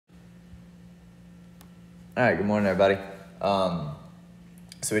All right, good morning, everybody. So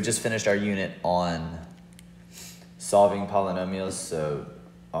we just finished our unit on solving polynomials, so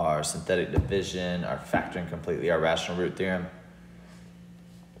our synthetic division, our factoring completely, our rational root theorem.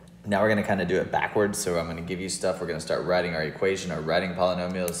 Now we're going to kind of do it backwards, so I'm going to give you stuff. We're going to start writing our equation, or writing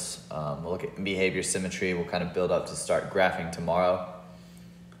polynomials. We'll look at behavior symmetry. We'll kind of build up to start graphing tomorrow,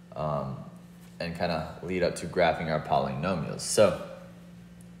 and kind of lead up to graphing our polynomials. So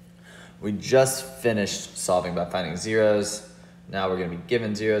we just finished solving by finding zeros. Now we're going to be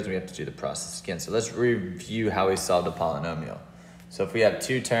given zeros, and we have to do the process again. So let's review how we solved a polynomial. So if we have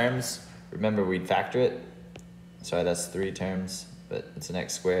two terms, remember we'd factor it. Sorry, that's three terms, but it's an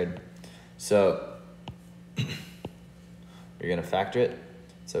x squared. So you're going to factor it.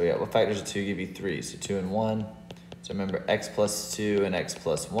 So we got, what factors of 2 give you 3? So 2 and 1. So remember x plus 2 and x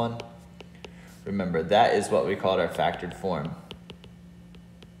plus 1. Remember, that is what we called our factored form.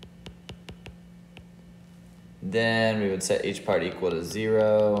 Then we would set each part equal to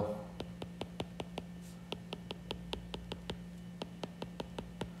 0.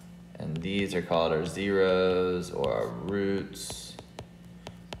 And these are called our zeros, or our roots,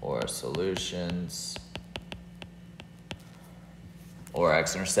 or our solutions, or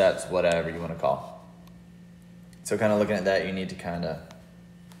x-intercepts, whatever you want to call. So kind of looking at that, you need to kind of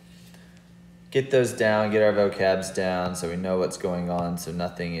get those down, get our vocabs down so we know what's going on, so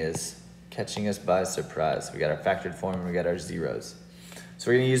nothing is catching us by surprise. We got our factored form and we got our zeros.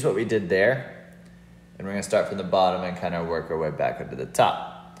 So we're going to use what we did there, and we're going to start from the bottom and kind of work our way back up to the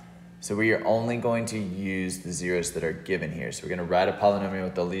top. So we are only going to use the zeros that are given here. So we're going to write a polynomial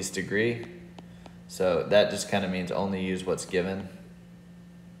with the least degree. So that just kind of means only use what's given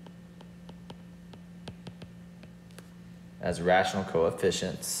as rational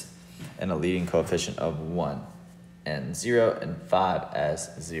coefficients and a leading coefficient of 1, and 0 and 5 as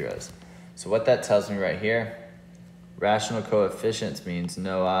zeros. So what that tells me right here, rational coefficients means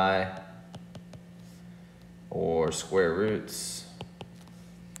no I or square roots,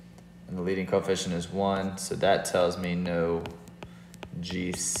 and the leading coefficient is 1, so that tells me no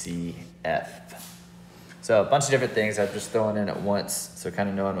GCF. So a bunch of different things I'm just throwing in at once, so kind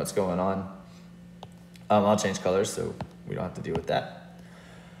of knowing what's going on. I'll change colors so we don't have to deal with that.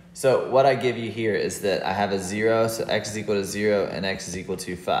 So what I give you here is that I have a 0, so x is equal to 0 and x is equal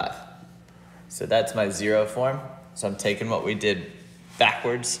to 5. So that's my 0 form. So I'm taking what we did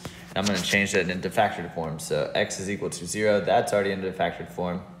backwards, and I'm going to change that into factored form. So x is equal to 0, that's already into factored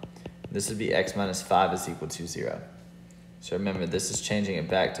form. This would be x minus 5 is equal to 0. So remember, this is changing it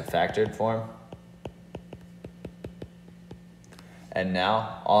back to factored form. And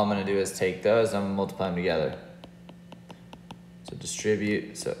now all I'm going to do is take those and I'm going to multiply them together. So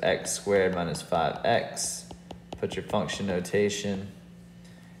distribute, so x squared minus 5x. Put your function notation,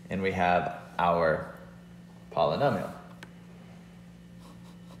 and we have our polynomial.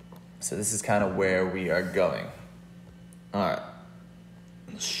 So this is kind of where we are going. All right.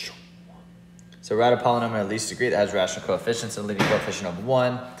 So write a polynomial at least degree that has rational coefficients and a leading coefficient of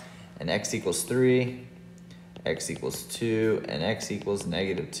 1, and x equals 3, x equals 2, and x equals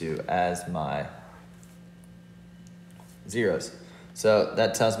 -2 as my zeros. So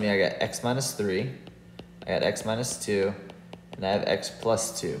that tells me I got x minus 3, I got x minus 2, and I have x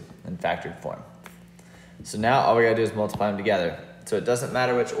plus 2 in factored form. So now all we gotta do is multiply them together. So it doesn't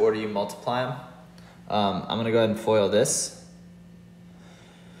matter which order you multiply them. I'm gonna go ahead and FOIL this.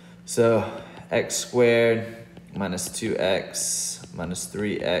 So x squared minus 2x minus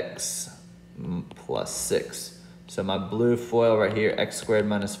 3x plus 6. So my blue FOIL right here, x squared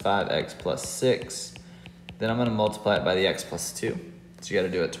minus 5x plus 6. Then I'm going to multiply it by the x plus 2. So you got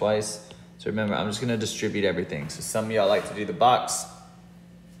to do it twice. So remember, I'm just going to distribute everything. So some of y'all like to do the box.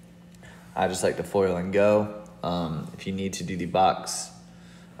 I just like to FOIL and go. If you need to do the box,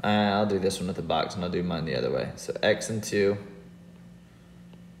 I'll do this one with the box, and I'll do mine the other way. So x and 2.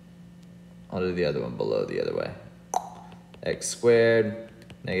 I'll do the other one below the other way. X squared,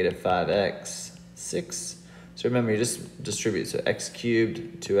 negative 5x, 6. So remember, you just distribute. So x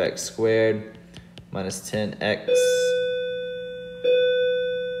cubed, 2x squared, minus 10x.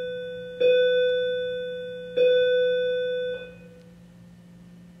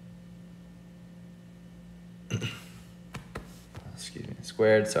 Excuse me,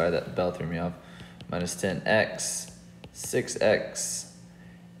 squared, sorry, that bell threw me off. Minus 10x, 6x,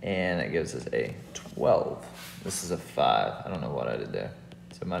 and that gives us a 12. This is a 5. I don't know what I did there.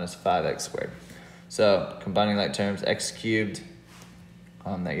 So minus 5x squared. So combining like terms, x cubed,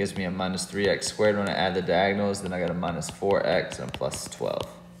 that gives me a minus 3x squared. When I add the diagonals, then I got a minus 4x and a plus 12.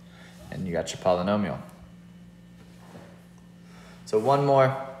 And you got your polynomial. So one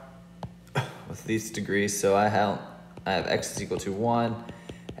more with least degree, so I have x is equal to 1,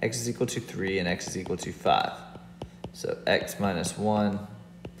 x is equal to 3, and x is equal to 5. So x minus 1,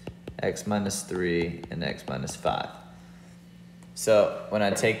 x minus 3, and x minus 5. So when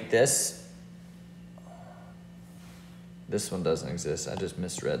I take this one doesn't exist. I just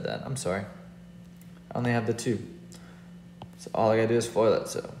misread that. I'm sorry. I only have the 2. So all I gotta do is FOIL it,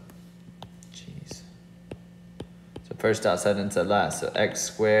 so jeez. So first outside, inside last. So x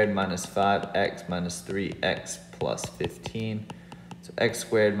squared minus 5x minus 3x plus 15. So x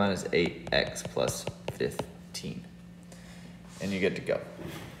squared minus 8x plus 15. And you're good to go.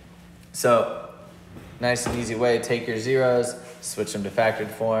 So nice and easy way, take your zeros, switch them to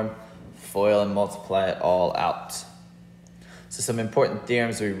factored form, FOIL and multiply it all out. So some important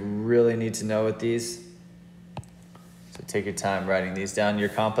theorems we really need to know with these. So take your time writing these down. Your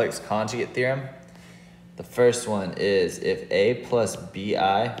complex conjugate theorem. The first one is if a plus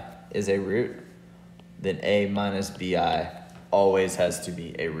bi is a root, then a minus bi always has to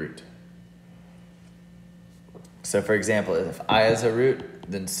be a root. So for example, if I is a root,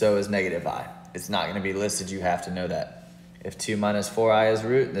 then so is negative I. It's not going to be listed, you have to know that. If 2 minus 4i is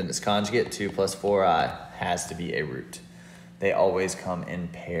root, then its conjugate, 2 plus 4i, has to be a root. They always come in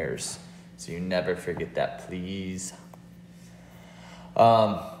pairs, so you never forget that, please.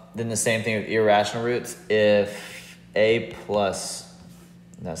 Then the same thing with irrational roots. If a plus,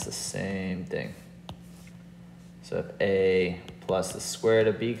 that's the same thing. So if a plus the square root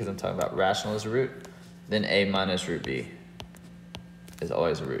of b, because I'm talking about rational as a root, then a minus root b is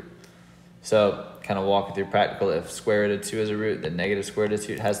always a root. So kind of walking through practical, if square root of 2 is a root, then negative square root of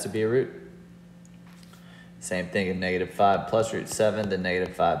 2 has to be a root. Same thing, if negative 5 plus root 7, then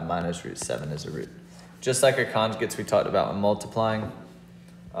negative 5 minus root 7 is a root. Just like our conjugates we talked about when multiplying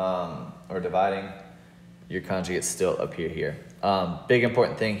or dividing, your conjugates still appear here. Big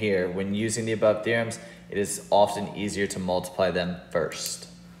important thing here, when using the above theorems, it is often easier to multiply them first.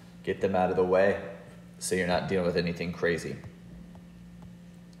 Get them out of the way so you're not dealing with anything crazy.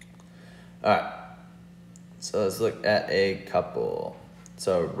 All right, so let's look at a couple.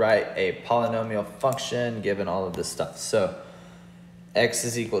 So write a polynomial function given all of this stuff. So x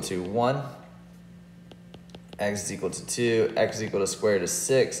is equal to 1, x is equal to 2, x is equal to square root of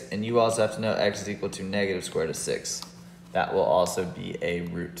 6, and you also have to know x is equal to negative square root of 6. That will also be a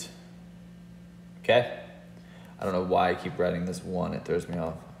root. Okay? I don't know why I keep writing this 1, it throws me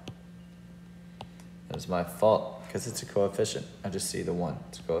off. That is my fault, because it's a coefficient. I just see the 1,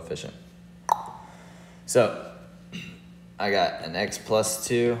 it's a coefficient. So I got an x plus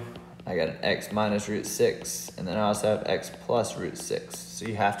 2, I got an x minus root 6, and then I also have x plus root 6. So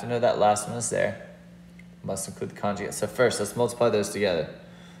you have to know that last one is there. Must include the conjugate. So first, let's multiply those together.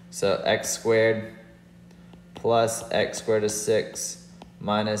 So x squared plus x squared is 6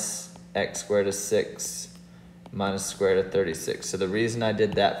 minus x squared is 6 minus square root of 36. So the reason I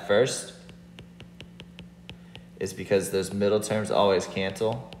did that first is because those middle terms always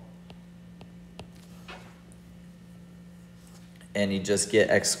cancel. And you just get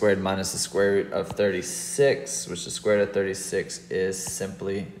x squared minus the square root of 36, which the square root of 36 is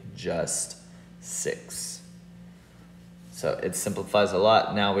simply just 6. So it simplifies a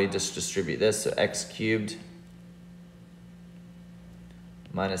lot. Now we just distribute this. So x cubed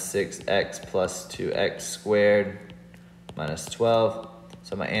minus 6x plus 2x squared minus 12.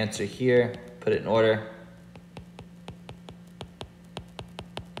 So my answer here, put it in order.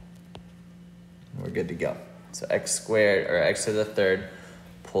 We're good to go. So x squared, or x to the third,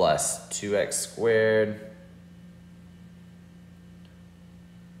 plus 2x squared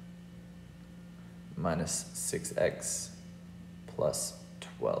minus 6x plus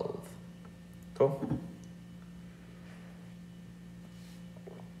 12. Cool?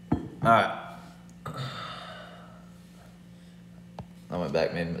 All right. I went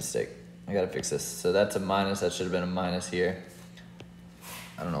back, made a mistake. I gotta fix this. So that's a minus, that should have been a minus here.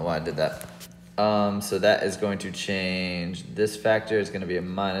 I don't know why I did that. So that is going to change. This factor is going to be a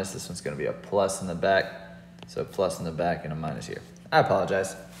minus. This one's going to be a plus in the back. So a plus in the back and a minus here. I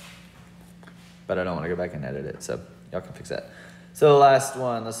apologize. But I don't want to go back and edit it. So y'all can fix that. So the last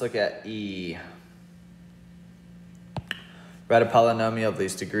one, let's look at E. Write a polynomial of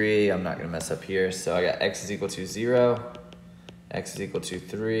least degree. I'm not going to mess up here. So I got x is equal to 0. X is equal to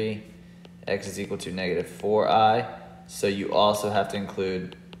 3. X is equal to negative 4i. So you also have to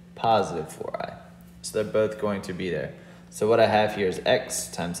include positive 4i. So they're both going to be there. So what I have here is x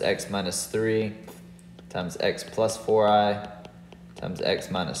times x minus 3 times x plus 4i times x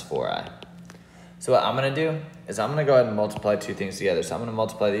minus 4i. So what I'm going to do is I'm going to go ahead and multiply two things together. So I'm going to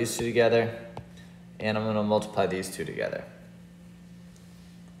multiply these two together, and I'm going to multiply these two together.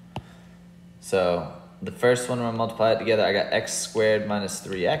 So the first one, when I multiply it together, I got x squared minus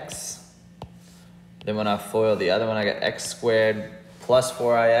 3x. Then when I FOIL the other one, I got x squared plus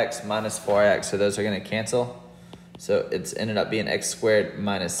 4ix minus 4ix. So those are going to cancel. So it's ended up being x squared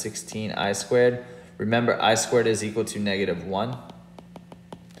minus 16i squared. Remember, I squared is equal to -1.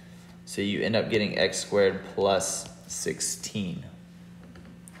 So you end up getting x squared plus 16.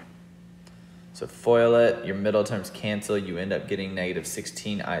 So FOIL it, your middle terms cancel, you end up getting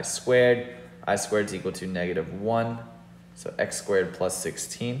 -16i squared. I squared is equal to -1, so x squared plus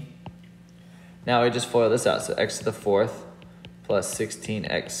 16. Now we just FOIL this out, so x to the 4th plus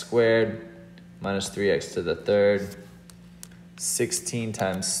 16x squared minus 3x to the 3rd. 16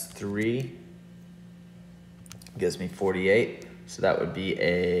 times 3 gives me 48, so that would be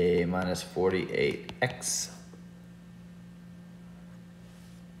a minus 48x.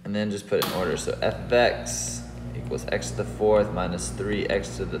 And then just put it in order, so f of x equals x to the 4th minus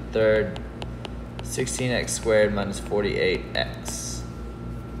 3x to the 3rd. 16x squared minus 48x.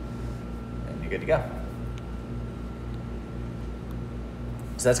 And you're good to go.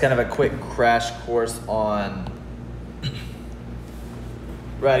 So that's kind of a quick crash course on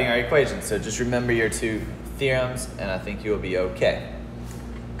writing our equations. So just remember your two theorems, and I think you'll be okay.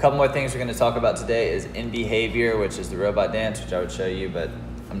 A couple more things we're going to talk about today is in behavior, which is the robot dance, which I would show you, but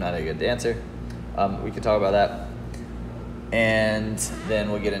I'm not a good dancer. We could talk about that. And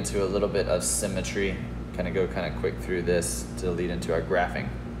then we'll get into a little bit of symmetry, kind of quick through this to lead into our graphing.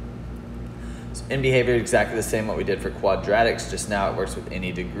 So in behavior, exactly the same what we did for quadratics, just now it works with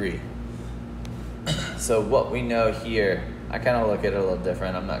any degree. So what we know here, I kind of look at it a little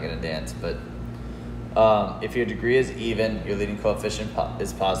different. I'm not going to dance, but if your degree is even, your leading coefficient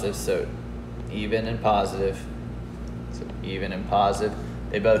is positive, so even and positive. So even and positive,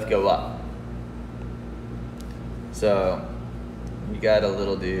 they both go up. So you got a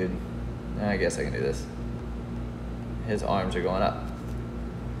little dude, I guess I can do this. His arms are going up.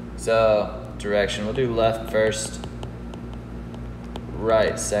 So direction, we'll do left first,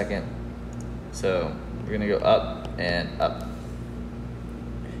 right second. So we're gonna go up and up.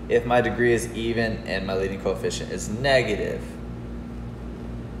 If my degree is even and my leading coefficient is negative,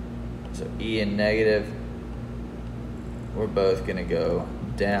 so E and negative, we're both gonna go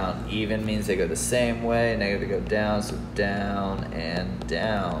down. Even means they go the same way, negative they go down, so down and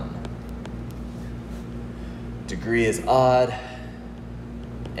down. Degree is odd,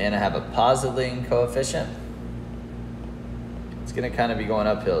 and I have a positive leading coefficient. It's gonna kind of be going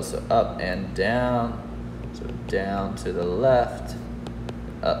uphill, so up and down, so down to the left,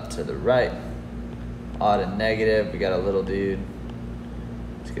 up to the right. Odd and negative, we got a little dude.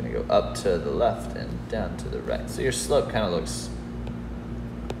 It's gonna go up to the left and down to the right. So your slope kind of looks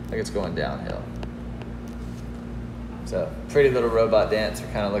like it's going downhill. So pretty little robot dance,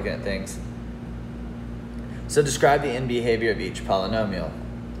 we're kind of looking at things. So describe the end behavior of each polynomial.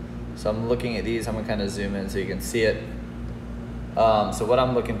 So I'm looking at these, I'm gonna kind of zoom in so you can see it. So what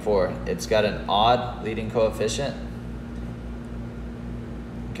I'm looking for, it's got an odd leading coefficient,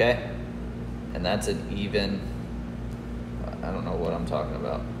 okay? And that's an even, I don't know what I'm talking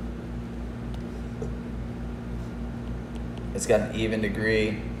about. It's got an even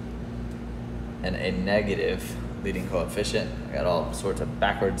degree and a negative leading coefficient. I got all sorts of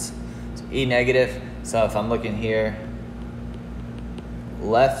backwards. So E negative, so if I'm looking here,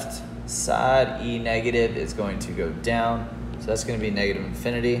 left side E negative is going to go down. So that's going to be negative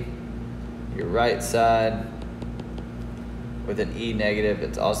infinity. Your right side with an E negative,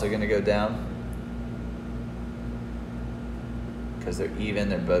 it's also going to go down. Because they're even,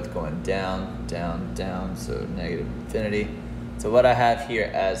 they're both going down, down, down, so negative infinity. So what I have here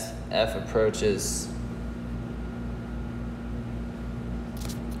as f approaches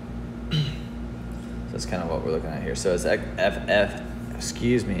so that's kind of what we're looking at here. So as as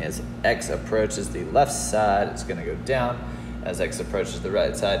x approaches the left side, it's going to go down. As x approaches the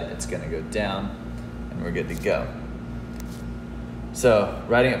right side, it's going to go down, and we're good to go. So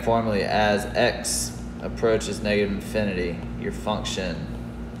writing it formally, as x approaches negative infinity, your function,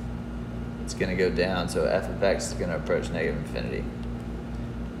 it's going to go down. So f of x is going to approach negative infinity.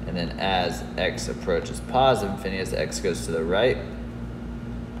 And then as x approaches positive infinity, as x goes to the right,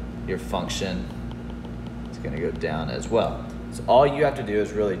 your function is going to go down as well. So all you have to do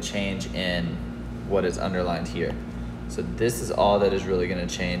is really change in what is underlined here. So this is all that is really going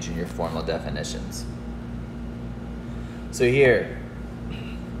to change in your formal definitions. So here,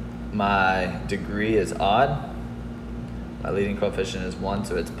 my degree is odd. My leading coefficient is 1,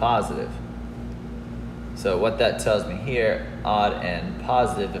 so it's positive. So what that tells me here, odd and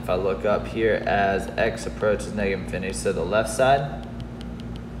positive, if I look up here as x approaches negative infinity, so the left side,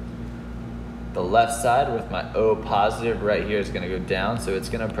 The left side with my O positive right here is going to go down, so it's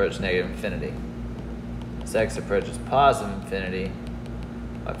going to approach negative infinity. As x approaches positive infinity,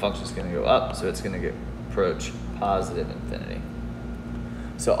 my function is going to go up, so it's going to approach positive infinity.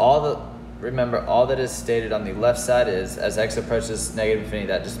 So remember, all that is stated on the left side is, as x approaches negative infinity,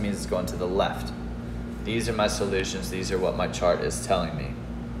 that just means it's going to the left. These are my solutions. These are what my chart is telling me.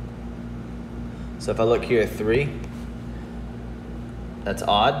 So if I look here, 3, that's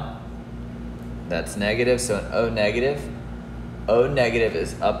odd. That's negative, so an O negative. O negative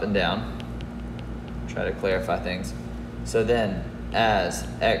is up and down. Try to clarify things. So then, as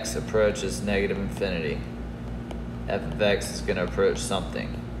x approaches negative infinity, f of x is going to approach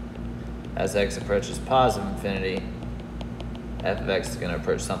something. As x approaches positive infinity, f of x is going to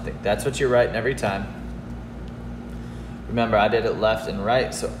approach something. That's what you're writing every time. Remember, I did it left and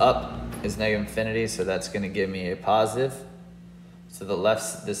right, so up is negative infinity, so that's going to give me a positive. So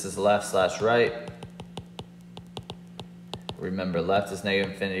this is left/right. Remember, left is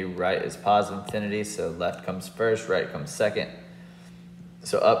negative infinity, right is positive infinity, so left comes first, right comes second.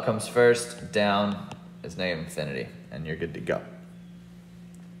 So up comes first, down is negative infinity, and you're good to go.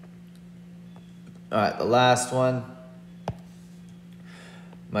 All right, the last one.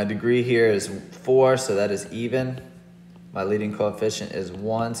 My degree here is 4, so that is even. My leading coefficient is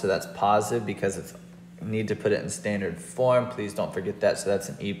 1, so that's positive because it's need to put it in standard form. Please don't forget that, so that's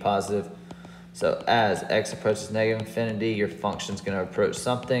an E positive. So as x approaches negative infinity, your function is going to approach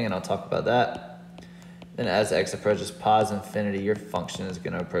something, and I'll talk about that. Then as x approaches positive infinity, your function is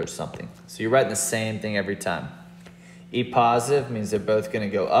going to approach something. So you're writing the same thing every time. E positive means they're both going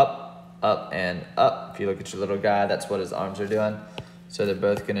to go up, up, and up. If you look at your little guy, that's what his arms are doing. So they're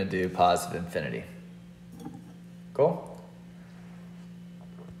both going to do positive infinity. Cool?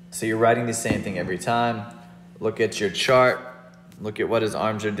 So you're writing the same thing every time. Look at your chart. Look at what his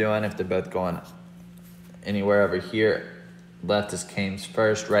arms are doing. If they're both going anywhere over here, left is came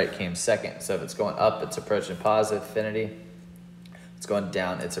first, right came second. So if it's going up, it's approaching positive infinity. If it's going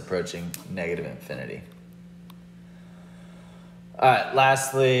down, it's approaching negative infinity. All right,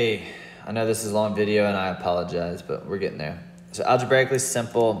 lastly, I know this is a long video and I apologize, but we're getting there. So algebraically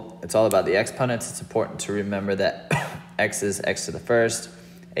simple, it's all about the exponents. It's important to remember that x is x to the first,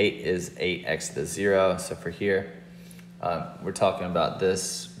 8 is 8x to the 0. So for here, we're talking about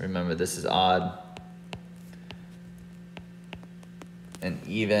this. Remember, this is odd and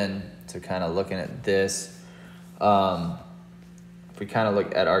even. So kind of looking at this. If we kind of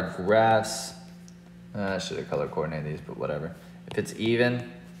look at our graphs, I should have color coordinated these, but whatever. If it's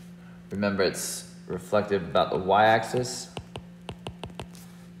even, remember it's reflective about the y-axis.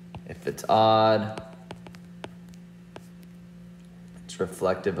 If it's odd, it's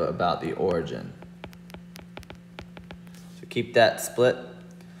reflective about the origin. So keep that split.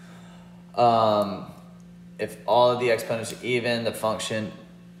 If all of the exponents are even, the function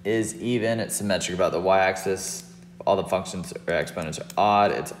is even. It's symmetric about the y-axis. If all the functions or exponents are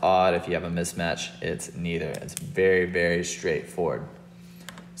odd, it's odd. If you have a mismatch, it's neither. It's very, very straightforward.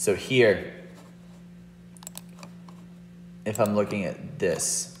 So here, if I'm looking at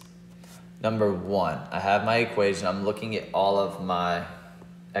this, number 1, I have my equation. I'm looking at all of my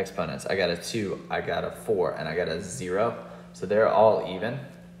exponents. I got a 2, I got a 4, and I got a 0. So they're all even.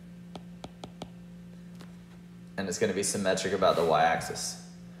 And it's going to be symmetric about the y-axis.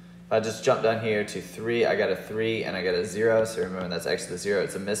 If I just jump down here to 3, I got a 3 and I got a 0. So remember, that's x to the 0.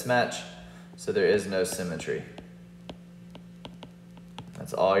 It's a mismatch. So there is no symmetry.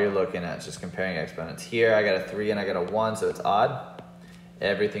 That's all you're looking at, just comparing exponents. Here, I got a 3 and I got a 1, so it's odd.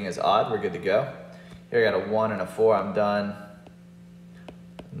 Everything is odd. We're good to go. Here, I got a 1 and a 4. I'm done.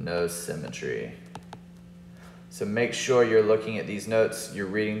 No symmetry. So make sure you're looking at these notes. You're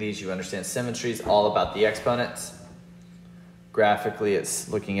reading these. You understand symmetry is all about the exponents. Graphically, it's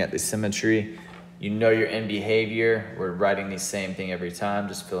looking at the symmetry. You know your end behavior. We're writing the same thing every time,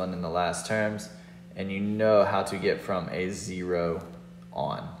 just filling in the last terms. And you know how to get from a 0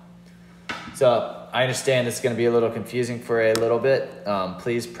 on. So I understand it's going to be a little confusing for a little bit.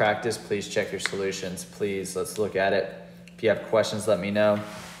 Please practice. Please check your solutions. Please, let's look at it. If you have questions, let me know.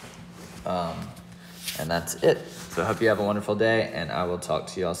 And that's it. So I hope you have a wonderful day, and I will talk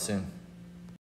to y'all soon.